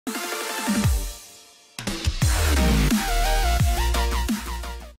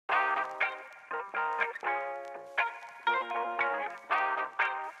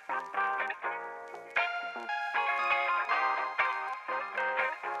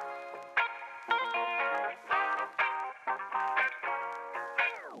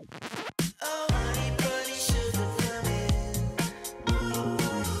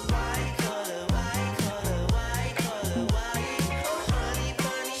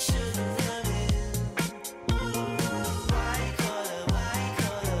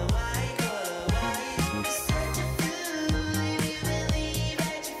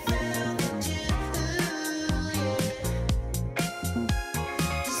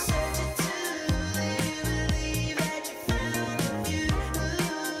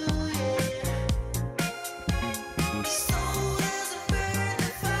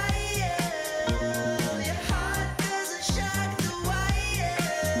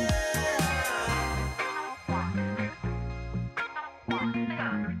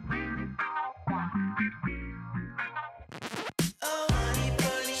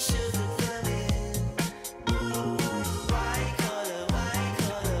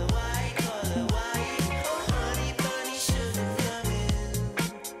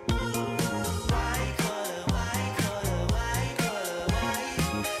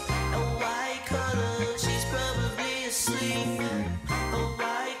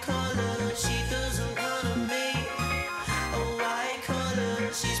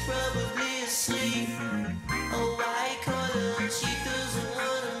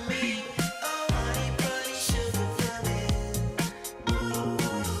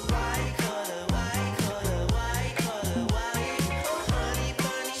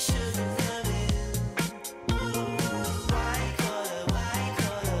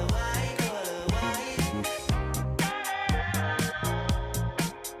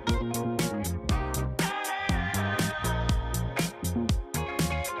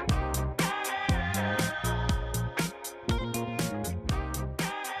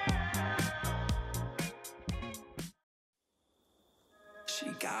She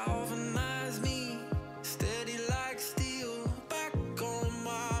galvanized me, steady like steel, back on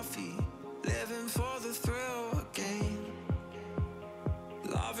my feet, living for the thrill again,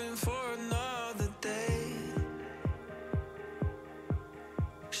 loving for another day.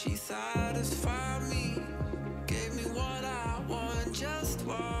 She satisfied me, gave me what I want, just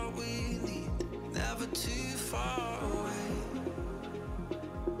what we need, never too far away,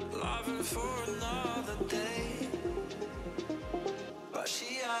 loving for another day. But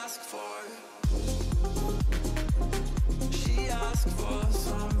she asked for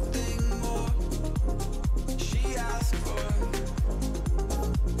something more. She asked for,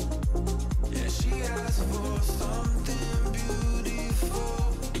 yeah, she asked for something beautiful.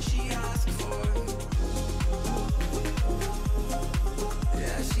 She asked for,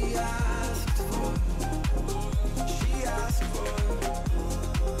 yeah, she asked for, she asked for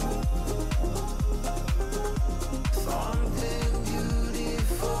something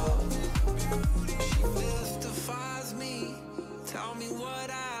beautiful. She mystifies me, tell me what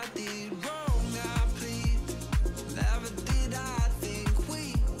I did wrong, I plead. Never did I think we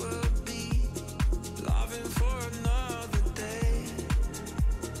would be loving for another day.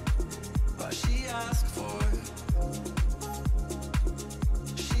 But she asked for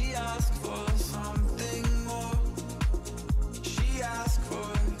something more. She asked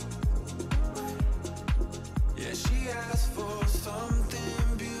for, yeah, she asked for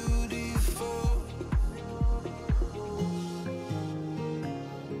something beautiful.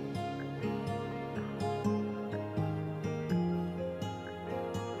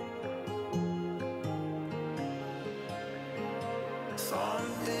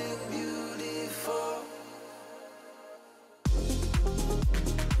 Something beautiful.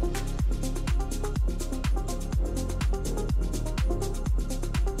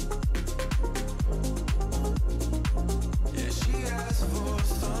 Yeah, she asked for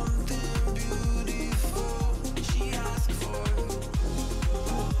something beautiful. She asked for,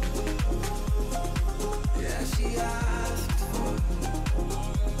 yeah, she asked for,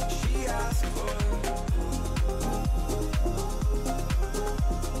 she asked for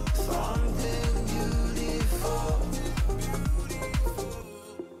something beautiful.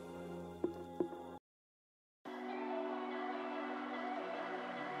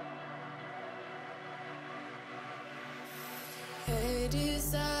 Hey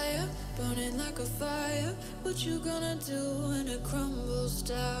desire, burning like a fire. What you gonna do when it crumbles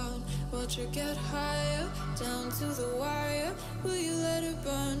down? Watch it get higher, down to the wire. Will you let it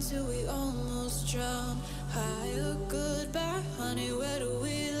burn till we almost drown? Higher, goodbye, honey, where do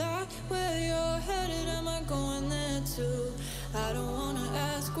we lie? Where you're headed, am I going there too? I don't wanna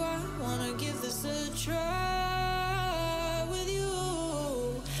ask why, wanna give this a try with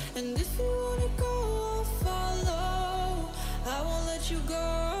you. And if you wanna go, I'll follow. I won't let you go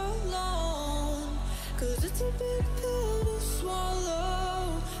alone, 'cause it's a big pill to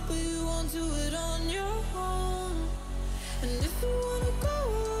swallow, but you won't do it on your own. And if you wanna go,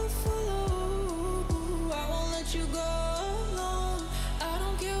 I'll follow. I won't let you go alone. I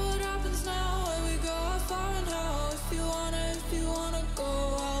don't care what happens now, where we go, how far and how. If you wanna go,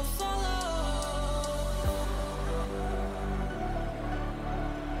 I'll follow.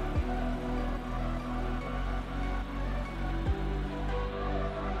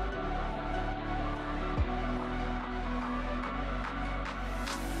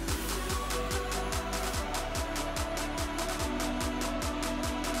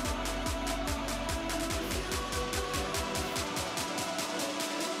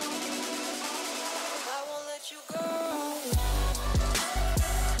 I won't let you go.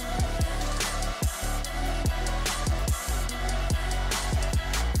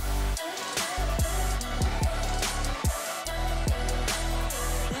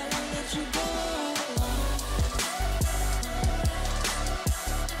 I won't let you go.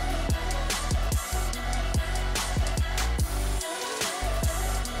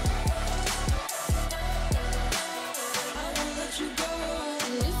 I won't let you go.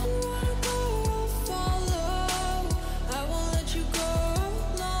 And if you wanna go, I'll follow. I won't let you go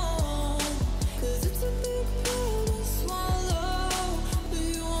alone, 'cause it's a big pill to swallow, but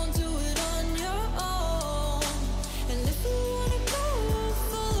you won't do it on your own. And if you wanna go, I'll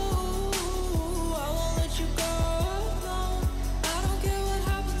follow. I won't let you go alone. I don't care what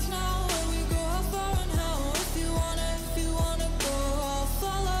happens now, where we go, how far and how. If you wanna go, I'll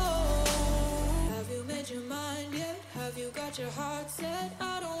follow. Have you made your mind yet? Have you got your heart set?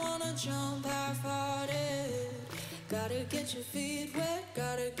 I don't wanna jump half-hearted. Gotta get your feet wet,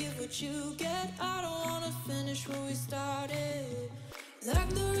 gotta give what you get. I don't wanna finish where we started. Like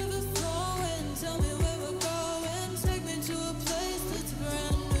the river flowing, tell me where we're going.